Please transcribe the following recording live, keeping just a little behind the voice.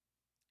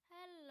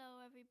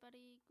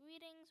everybody.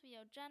 Greetings, we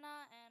are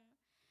Jenna, and,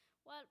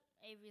 well,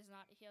 Avery's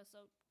not here,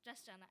 so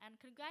just Jenna. And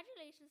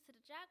congratulations to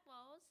the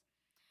Jaguars,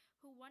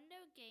 who won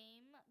their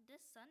game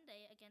this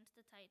Sunday against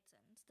the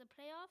Titans. The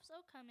playoffs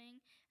are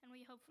coming, and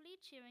we're hopefully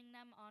cheering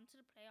them on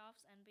to the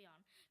playoffs and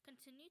beyond.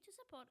 Continue to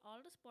support all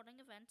the sporting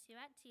events here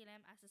at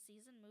Tlam as the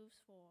season moves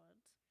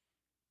forward.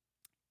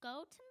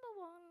 Go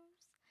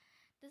Timberwolves!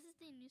 This is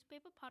the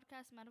newspaper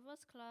podcast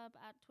Metaverse Club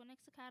at Twin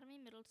X Academy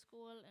Middle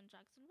School in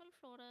Jacksonville,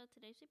 Florida.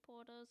 Today's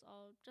reporters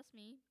are just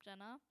me,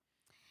 Jenna.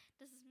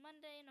 This is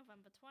Monday,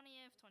 November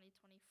 20th,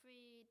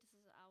 2023. This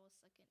is our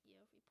second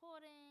year of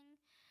reporting.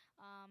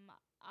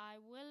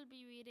 I will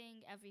be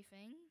reading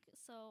everything.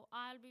 So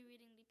I'll be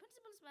reading the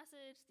principal's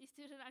message, the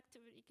student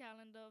activity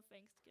calendar,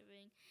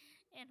 Thanksgiving,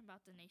 and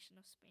about the nation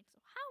of Spain. So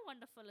how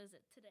wonderful is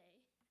it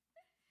today?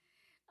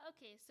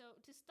 Okay,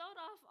 so to start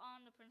off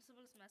on the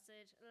principal's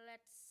message,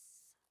 let's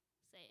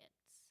say it.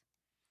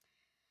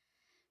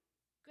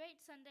 Great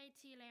Sunday,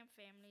 Tlam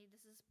family.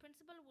 This is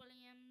Principal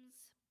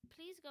Williams.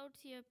 Please go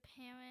to your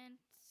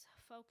parents'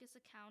 focus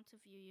account to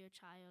view your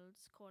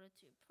child's quarter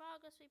 2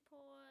 progress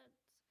report,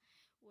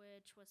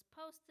 which was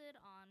posted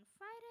on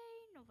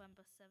Friday,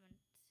 November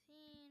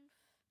 17th.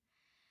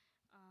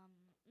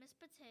 Ms.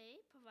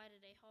 Pate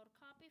provided a hard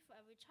copy for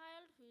every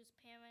child whose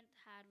parent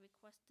had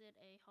requested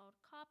a hard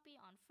copy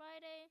on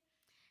Friday.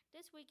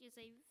 This week is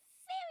a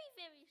very,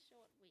 very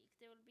short week.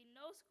 There will be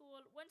no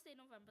school Wednesday,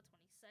 November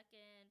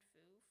 22nd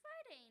through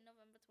Friday,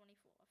 November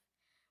 24th.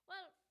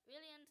 Well,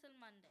 really until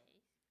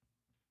Monday,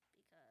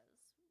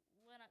 because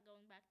we're not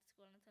going back to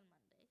school until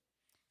Monday.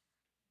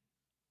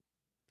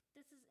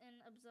 This is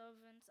in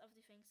observance of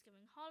the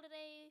Thanksgiving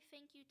holiday.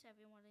 Thank you to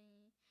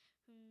everyone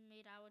who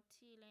made our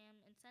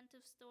Tlam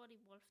incentive store, the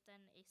Wolf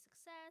Den, a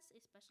success.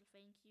 A special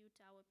thank you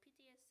to our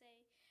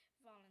PTSA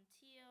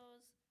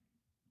volunteers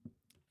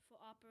for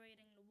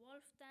operating the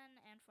Wolf Den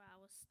and for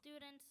our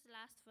students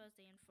last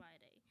Thursday and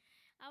Friday.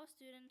 Our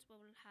students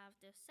will have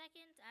their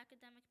second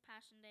academic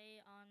passion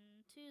day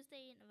on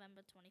Tuesday,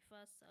 November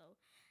 21st, so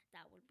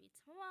that will be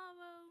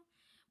tomorrow.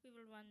 We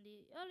will run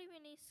the early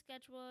release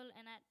schedule,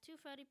 and at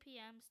 2:30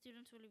 p.m.,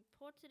 students will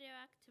report to their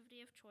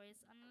activity of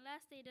choice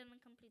unless they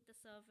didn't complete the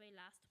survey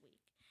last week.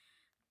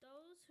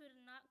 Those who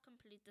did not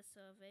complete the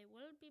survey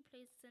will be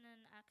placed in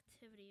an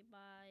activity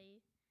by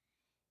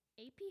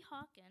AP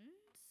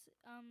Hawkins.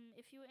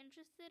 If you're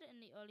interested in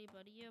the early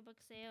bird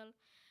yearbook sale,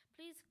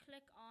 please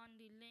click on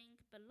the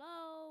link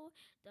below,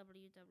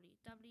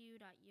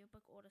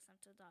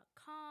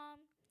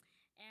 www.yearbookordercenter.com,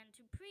 and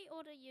to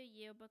pre-order your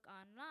yearbook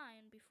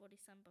online before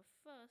December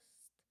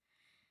 1st,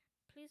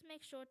 please make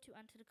sure to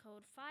enter the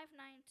code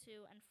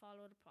 592 and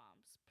follow the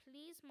prompts.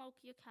 Please mark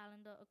your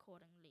calendar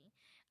accordingly.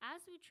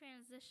 As we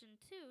transition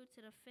to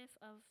the 5th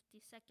of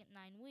the second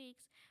 9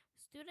 weeks,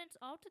 students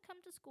are to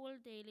come to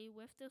school daily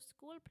with their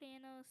school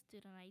planner,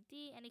 student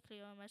ID, and a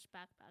clear mesh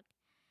backpack.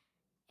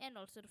 And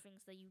also the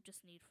things that you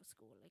just need for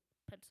school, like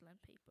pencil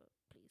and paper,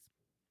 please.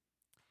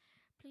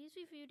 Please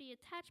review the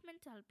attachment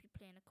to help you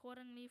plan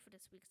accordingly for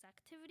this week's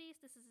activities.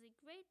 This is a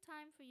great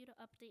time for you to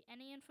update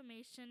any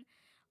information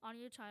on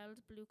your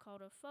child's Blue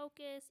Collar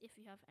focus. If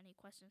you have any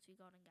questions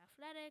regarding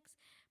athletics,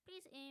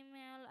 please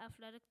email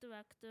Athletic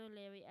Director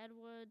Larry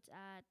Edwards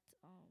at,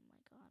 oh my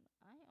god,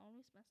 I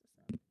always mess this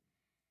up.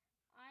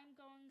 I'm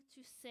going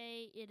to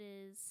say it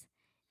is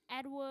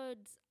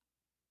Edwards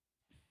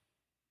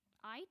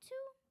I2?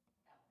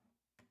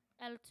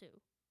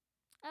 L2.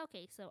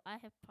 Okay, so I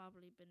have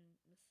probably been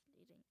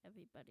misleading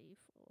everybody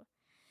for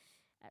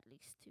at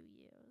least 2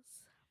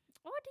 years.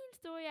 Or Dean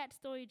Story at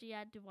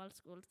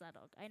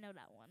StoryG@DuvalSchools.org. I know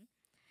that one.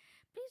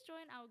 Please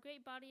join our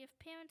great body of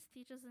parents,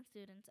 teachers, and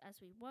students as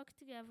we work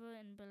together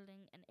in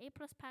building an A+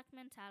 pack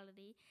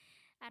mentality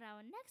at our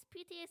next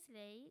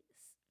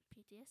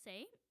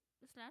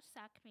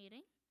PTSA/SAC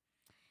meeting.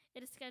 It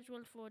is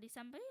scheduled for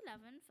December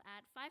 11th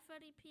at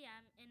 5:30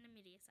 p.m. in the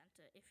Media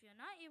Center. If you're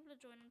not able to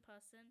join in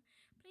person,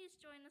 please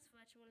join us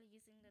virtually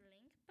using the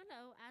link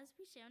below as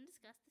we share and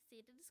discuss the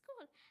state of the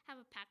school. Have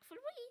a packful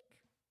week!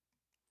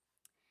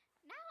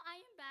 Now I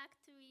am back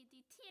to read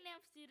the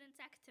TNF students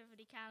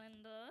activity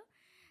calendar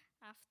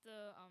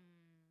after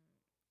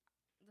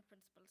the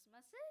principal's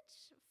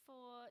message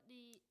for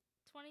the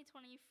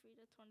 2023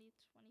 to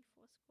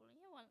 2024 school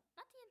year. Well,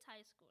 not the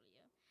entire school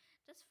year.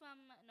 Just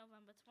from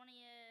November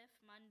 20th,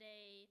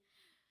 Monday,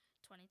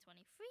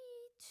 2023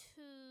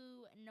 to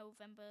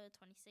November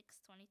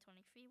 26th,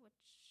 2023,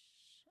 which,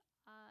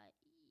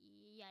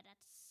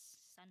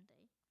 that's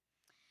Sunday.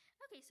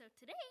 Okay, so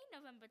today,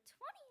 November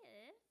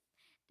 20th,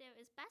 there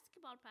is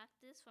basketball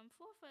practice from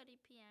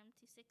 4:30 p.m.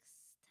 to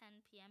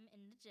 6:10 p.m.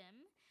 in the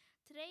gym.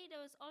 Today,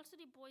 there is also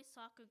the boys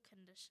soccer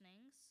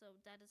conditioning,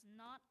 so that is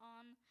not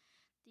on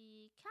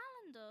the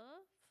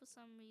calendar for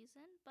some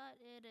reason,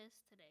 but it is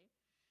today.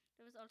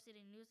 There was also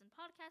the news and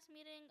podcast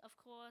meeting, of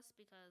course,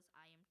 because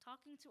I am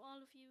talking to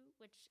all of you,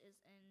 which is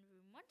in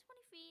room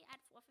 123 at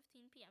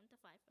 4:15 p.m. to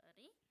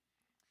 5:30.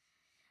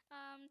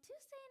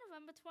 Tuesday,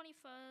 November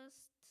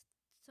 21st,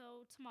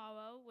 so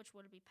tomorrow, which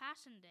will be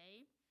Passion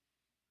Day,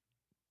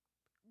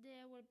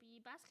 There will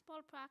be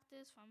basketball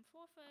practice from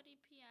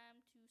 4:30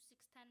 p.m. to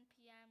 6:10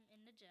 p.m.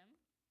 in the gym.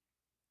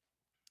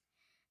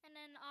 And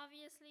then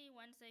obviously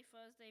Wednesday,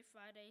 Thursday,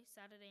 Friday,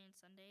 Saturday, and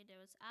Sunday there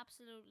was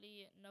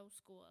absolutely no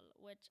school,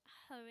 which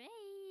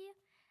hooray!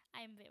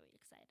 I am very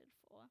excited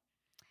for.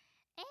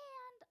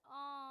 And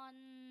on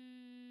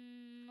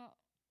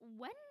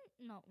when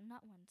no,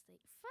 not Wednesday,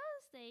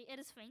 Thursday it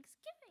is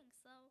Thanksgiving.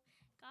 So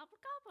gobble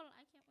gobble!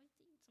 I can't wait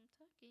to eat some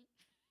turkey.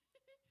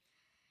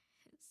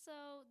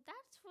 So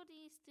that's for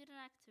the student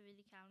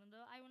activity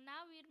calendar. I will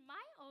now read my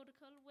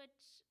article,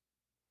 which,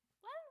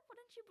 well,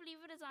 wouldn't you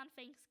believe it, is on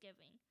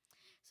Thanksgiving.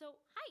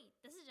 So, hi,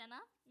 this is Jenna,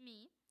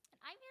 me,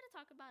 and I'm here to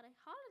talk about a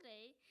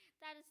holiday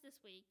that is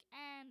this week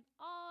and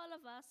all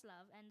of us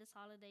love. And this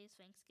holiday is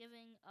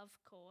Thanksgiving, of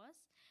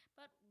course.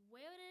 But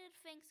where did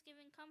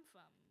Thanksgiving come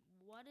from?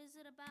 What is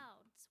it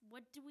about?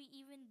 What do we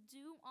even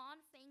do on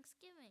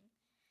Thanksgiving?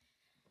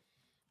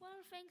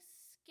 Well,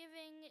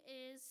 Thanksgiving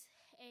is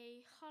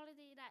a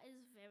holiday that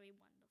is very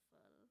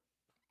wonderful.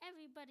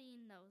 Everybody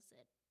knows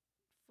it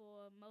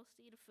for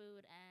mostly the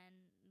food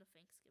and the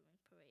Thanksgiving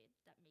parade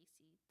that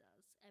Macy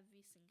does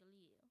every single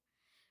year,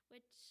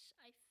 which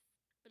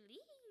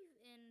believe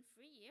in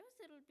 3 years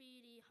it'll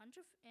be the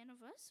 100th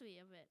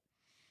anniversary of it.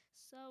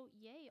 So,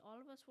 yay,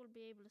 all of us will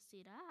be able to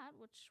see that,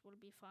 which will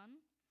be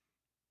fun.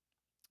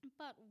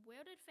 But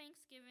where did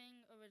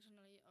Thanksgiving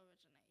originally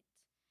originate?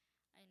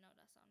 I know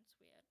that sounds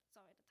weird.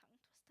 Sorry, the tongue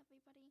twist,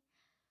 everybody.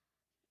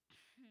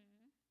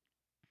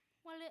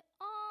 Well, it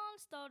all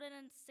started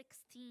in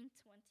 1621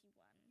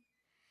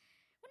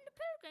 when the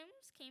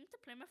Pilgrims came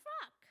to Plymouth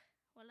Rock.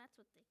 Well, that's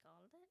what they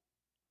called it.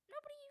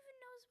 Nobody even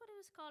knows what it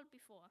was called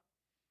before.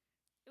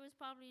 It was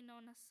probably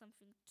known as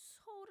something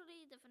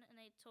totally different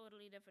in a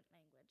totally different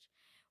language,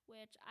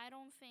 which I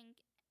don't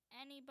think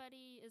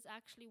anybody is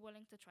actually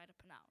willing to try to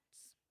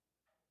pronounce.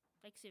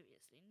 Like,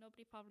 seriously,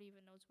 nobody probably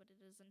even knows what it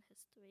is in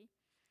history.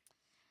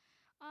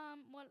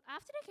 Well,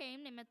 after they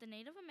came, they met the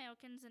Native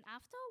Americans, and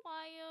after a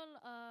while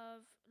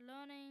of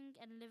learning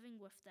and living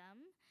with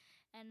them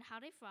and how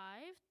they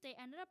thrived, they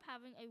ended up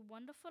having a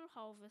wonderful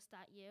harvest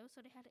that year.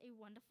 So they had a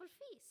wonderful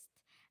feast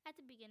at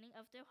the beginning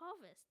of their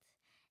harvest.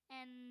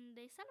 And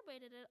they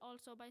celebrated it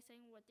also by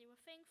saying what they were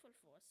thankful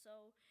for.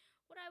 So,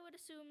 what I would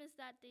assume is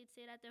that they'd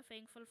say that they're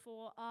thankful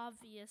for,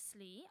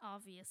 obviously,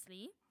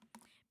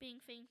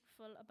 being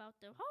thankful about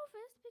their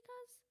harvest,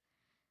 because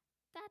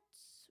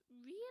that's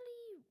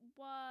really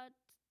what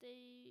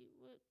they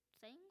were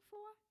saying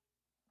for.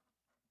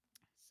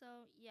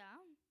 So yeah,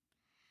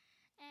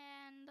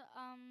 and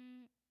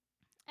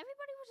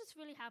everybody was just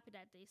really happy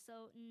that day.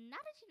 So now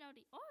that you know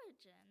the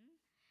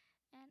origin,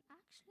 and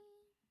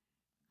actually,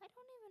 I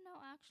don't even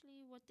know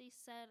actually what they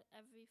said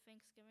every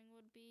Thanksgiving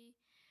would be.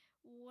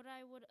 What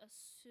I would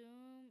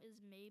assume is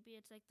maybe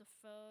it's like the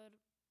third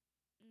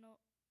no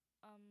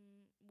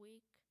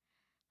week,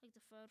 like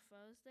the third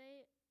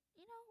Thursday.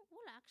 You know,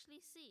 we'll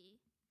actually see.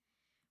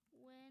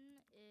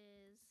 When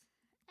is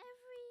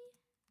every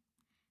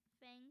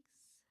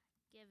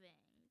Thanksgiving?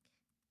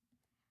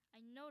 I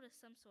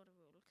noticed some sort of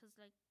rule because,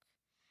 like,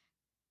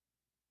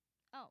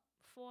 oh,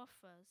 fourth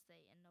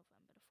Thursday in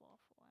November, the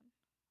fourth one.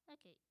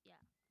 Okay, yeah,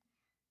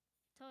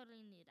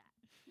 totally knew that.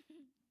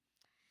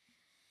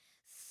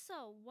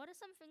 So, what are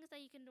some things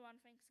that you can do on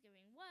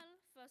Thanksgiving?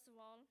 Well, first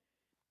of all,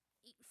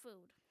 eat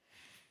food.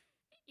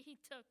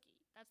 Eat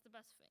turkey. That's the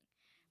best thing.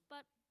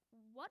 But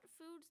what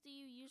foods do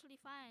you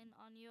usually find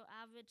on your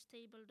average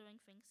table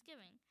during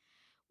Thanksgiving?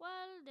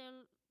 Well,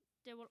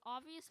 there will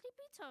obviously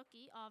be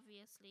turkey,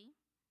 obviously.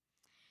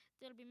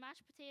 There'll be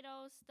mashed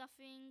potatoes,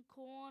 stuffing,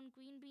 corn,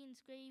 green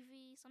beans,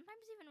 gravy,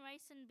 sometimes even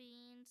rice and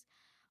beans,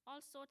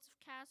 all sorts of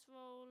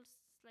casseroles,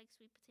 like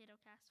sweet potato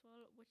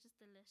casserole, which is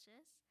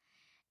delicious,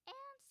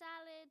 and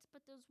salads.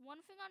 But there's one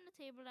thing on the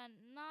table that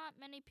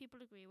not many people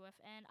agree with,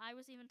 and I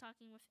was even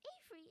talking with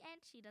Avery,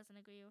 and she doesn't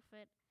agree with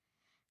it: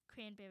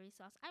 cranberry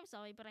sauce. I'm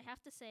sorry, but I have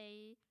to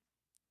say,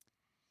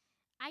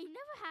 I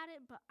never had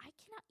it, but I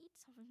cannot eat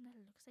something that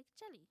looks like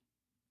jelly.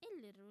 It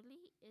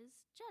literally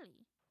is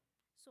jelly.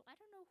 So I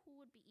don't know who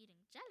would be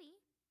eating jelly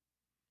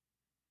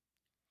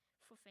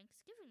for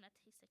Thanksgiving that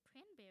tastes like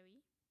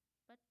cranberry,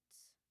 but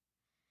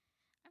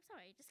I'm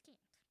sorry, I just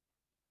can't.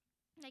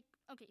 Like,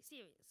 okay,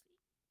 seriously.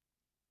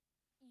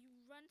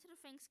 You run to the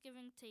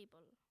Thanksgiving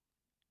table,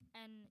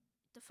 and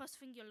the first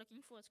thing you're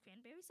looking for is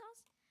cranberry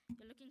sauce?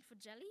 You're looking for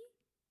jelly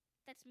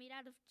that's made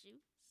out of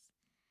juice?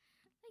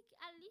 Like,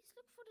 at least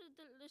look for the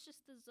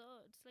delicious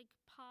desserts, like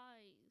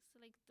pies,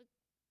 like the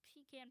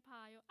pecan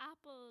pie or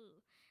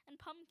apple and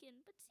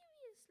pumpkin. But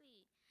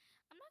seriously,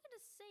 I'm not gonna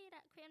say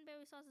that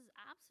cranberry sauce is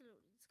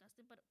absolutely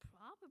disgusting, but it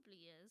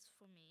probably is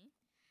for me.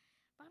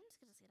 But I'm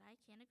just gonna say that I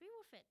can't agree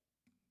with it.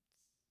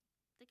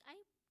 Like, I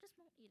just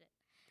won't eat it.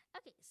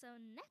 Okay, so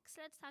next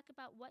let's talk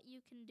about what you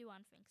can do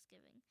on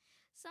Thanksgiving.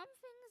 Some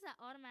things that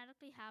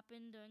automatically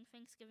happen during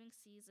Thanksgiving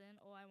season,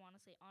 or I want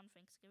to say on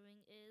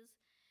Thanksgiving, is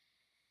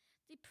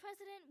the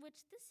president,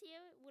 which this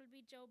year will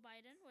be Joe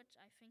Biden, which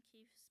I think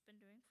he's been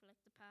doing for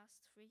like the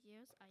past 3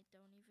 years. I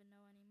don't even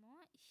know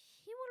anymore.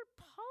 He will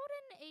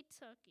pardon a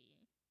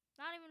turkey.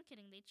 Not even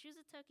kidding. They choose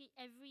a turkey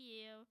every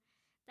year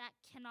that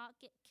cannot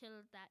get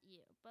killed that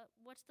year. But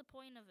what's the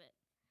point of it?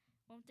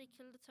 Won't they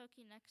kill the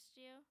turkey next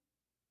year?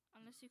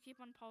 Unless you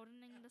keep on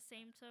poisoning the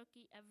same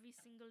turkey every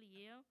single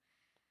year.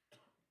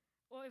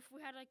 Or if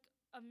we had like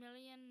a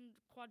million,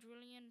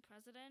 quadrillion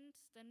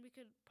presidents, then we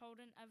could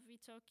poison every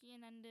turkey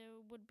and then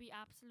there would be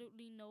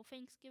absolutely no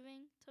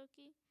Thanksgiving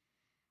turkey.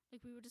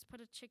 Like we would just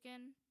put a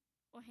chicken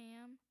or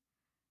ham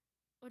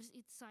or just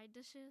eat side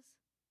dishes.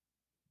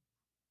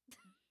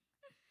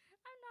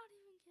 I'm not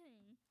even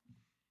kidding.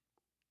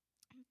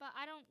 But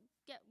I don't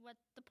get what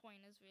the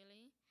point is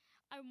really.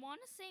 I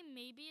want to say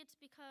maybe it's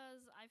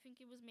because I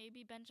think it was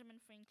maybe Benjamin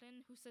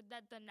Franklin who said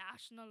that the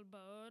national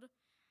bird,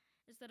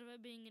 instead of it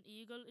being an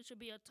eagle, it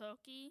should be a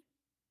turkey.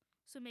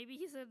 So maybe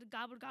he said,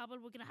 gobble gobble,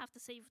 we're gonna have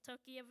to save a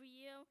turkey every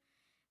year,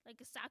 like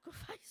a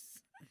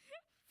sacrifice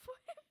for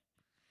him.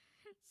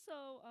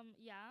 So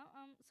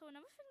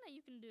another thing that you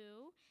can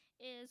do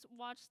is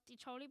watch the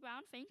Charlie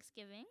Brown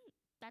Thanksgiving.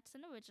 That's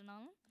an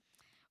original.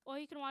 Or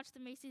you can watch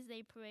the Macy's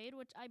Day Parade,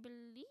 which I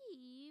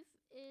believe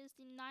is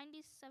the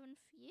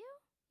 97th year.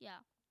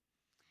 Yeah.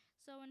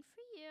 So in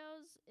 3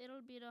 years,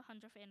 it'll be the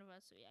 100th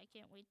anniversary. I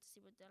can't wait to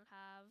see what they'll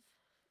have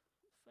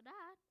for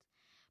that.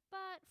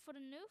 But for the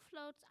new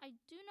floats, I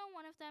do know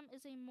one of them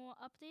is a more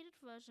updated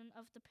version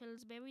of the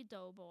Pillsbury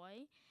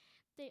Doughboy.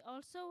 They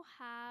also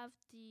have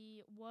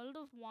the World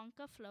of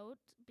Wonka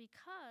float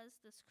because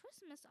this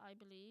Christmas, I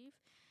believe,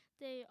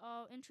 they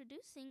are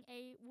introducing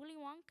a Willy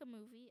Wonka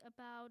movie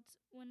about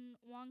when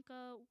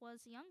Wonka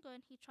was younger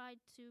and he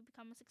tried to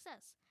become a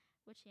success,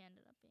 which he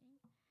ended up being.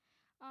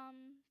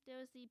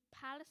 There's the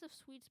Palace of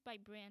Sweets by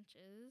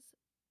Branches.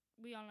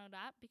 We all know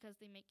that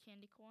because they make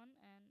candy corn,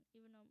 and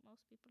even though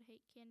most people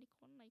hate candy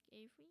corn, like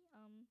Avery,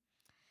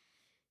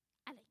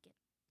 I like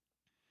it.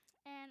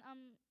 And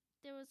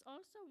there was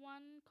also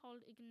one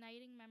called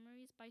Igniting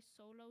Memories by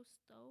Solo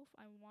Stove.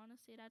 I want to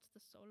say that's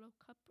the Solo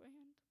Cup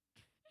brand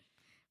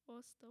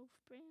or Stove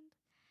brand.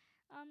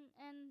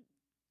 And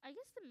I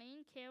guess the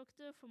main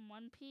character from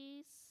One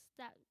Piece,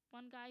 that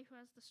one guy who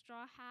has the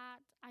straw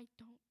hat, I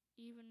don't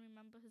even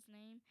remember his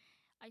name.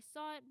 I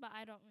saw it, but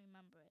I don't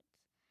remember it.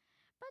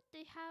 But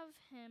they have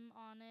him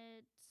on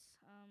it.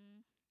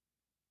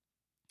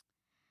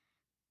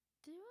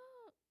 Do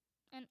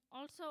and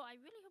also, I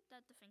really hope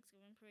that the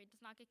Thanksgiving parade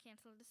does not get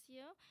canceled this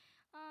year.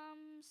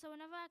 So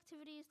another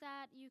activity is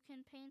that you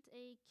can paint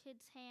a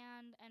kid's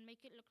hand and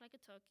make it look like a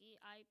turkey.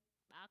 I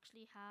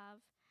actually have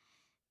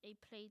a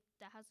plate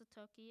that has a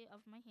turkey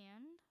of my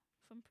hand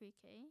from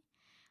pre-K.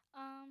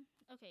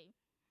 Okay,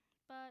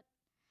 but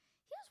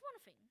here's one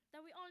thing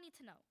that we all need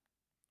to know.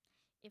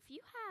 If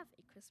you have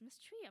a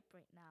Christmas tree up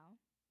right now,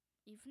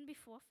 even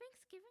before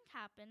Thanksgiving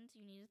happens,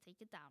 you need to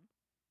take it down.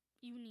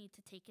 You need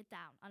to take it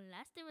down.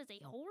 Unless there is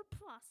a whole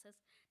process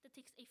that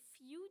takes a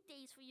few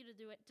days for you to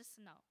do it, just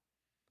know.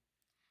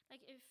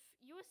 Like if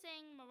you were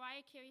saying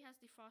Mariah Carey has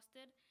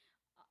defrosted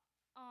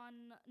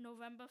on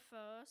November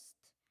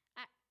 1st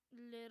at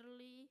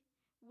literally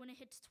when it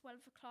hits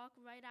 12 o'clock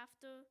right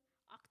after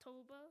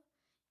October,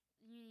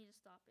 you need to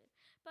stop it.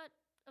 But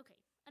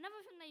okay, another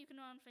thing that you can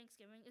do on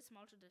Thanksgiving is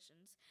small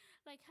traditions,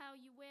 like how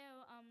you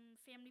wear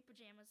family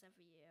pajamas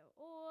every year,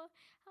 or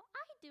how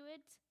I do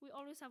it. We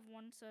always have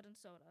one certain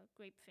soda,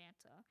 grape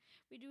Fanta.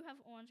 We do have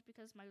orange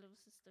because my little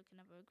sister can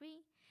never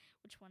agree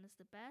which one is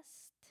the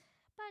best,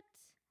 but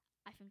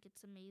I think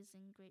it's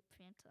amazing, grape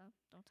Fanta.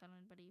 Don't tell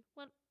anybody.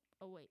 Well,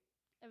 oh wait,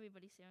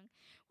 everybody's hearing.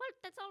 Well,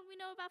 that's all we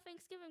know about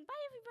Thanksgiving.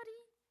 Bye, everybody.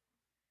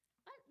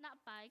 Well, not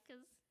bye,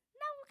 because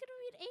now we're going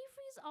to read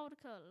Avery's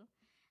article.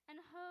 And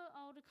her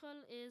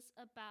article is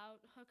about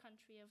her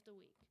country of the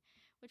week,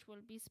 which will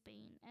be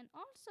Spain. And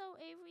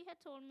also, Avery had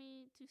told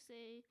me to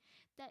say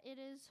that it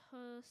is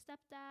her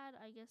stepdad,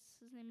 I guess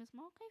his name is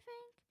Mark, I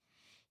think,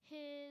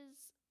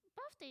 his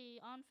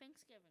birthday on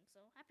Thanksgiving.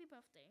 So, happy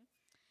birthday.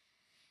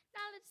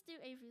 Now, let's do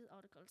Avery's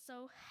article.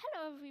 So,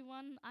 hello,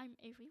 everyone. I'm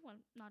Avery. Well,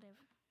 not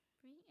Avery.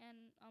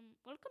 And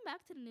welcome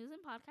back to the News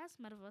and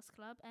Podcast Metaverse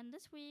Club. And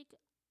this week,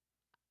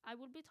 I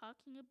will be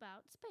talking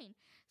about Spain.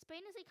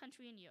 Spain is a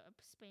country in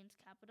Europe. Spain's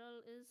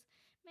capital is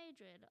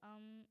Madrid.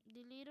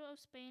 The leader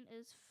of Spain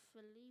is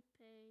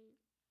Felipe.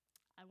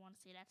 I want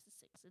to say that's the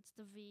 6. It's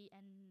the V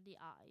and the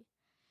I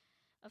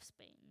of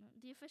Spain.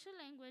 The official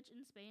language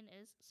in Spain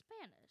is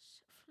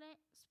Spanish.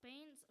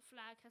 Spain's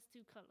flag has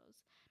 2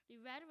 colors.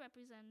 The red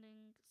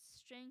representing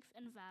strength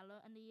and valor,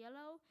 and the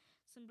yellow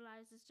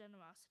symbolizes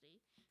generosity.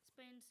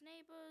 Spain's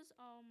neighbors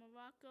are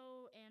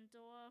Morocco,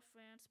 Andorra,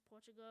 France,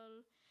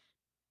 Portugal,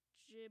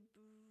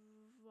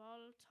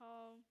 Gibraltar,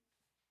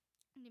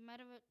 the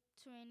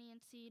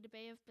Mediterranean Sea, the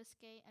Bay of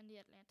Biscay, and the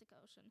Atlantic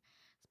Ocean.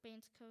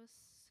 Spain's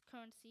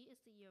currency is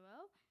the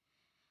euro.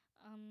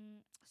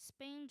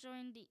 Spain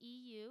joined the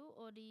EU,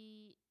 or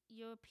the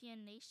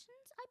European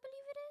Nations, I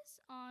believe it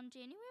is, on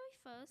January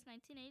 1st,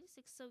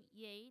 1986. So,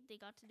 yay, they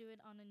got to do it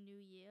on a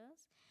New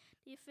Year's.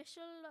 The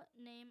official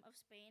name of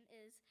Spain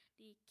is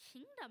the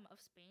Kingdom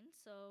of Spain,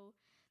 so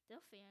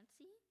they're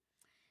fancy.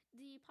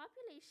 The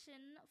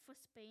population for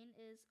Spain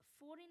is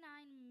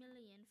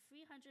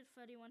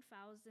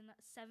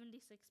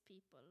 49,331,076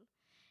 people.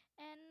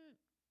 And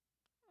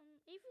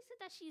Avery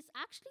said that she's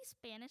actually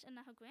Spanish and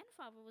that her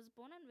grandfather was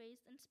born and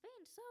raised in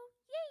Spain. So,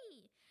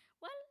 yay!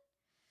 Well,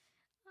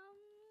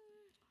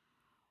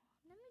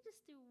 let me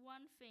just do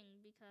one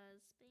thing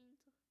because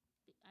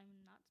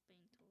I'm not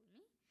Spain told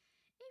me.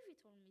 Avery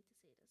told me to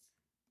say this.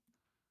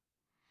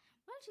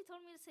 Well, she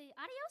told me to say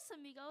adios,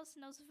 amigos.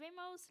 Nos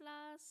vemos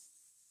la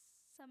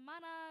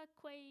semana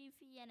que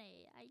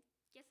viene. I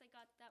guess I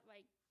got that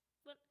right.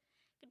 Well,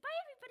 goodbye,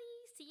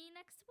 everybody. See you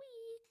next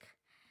week.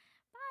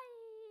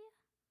 Bye.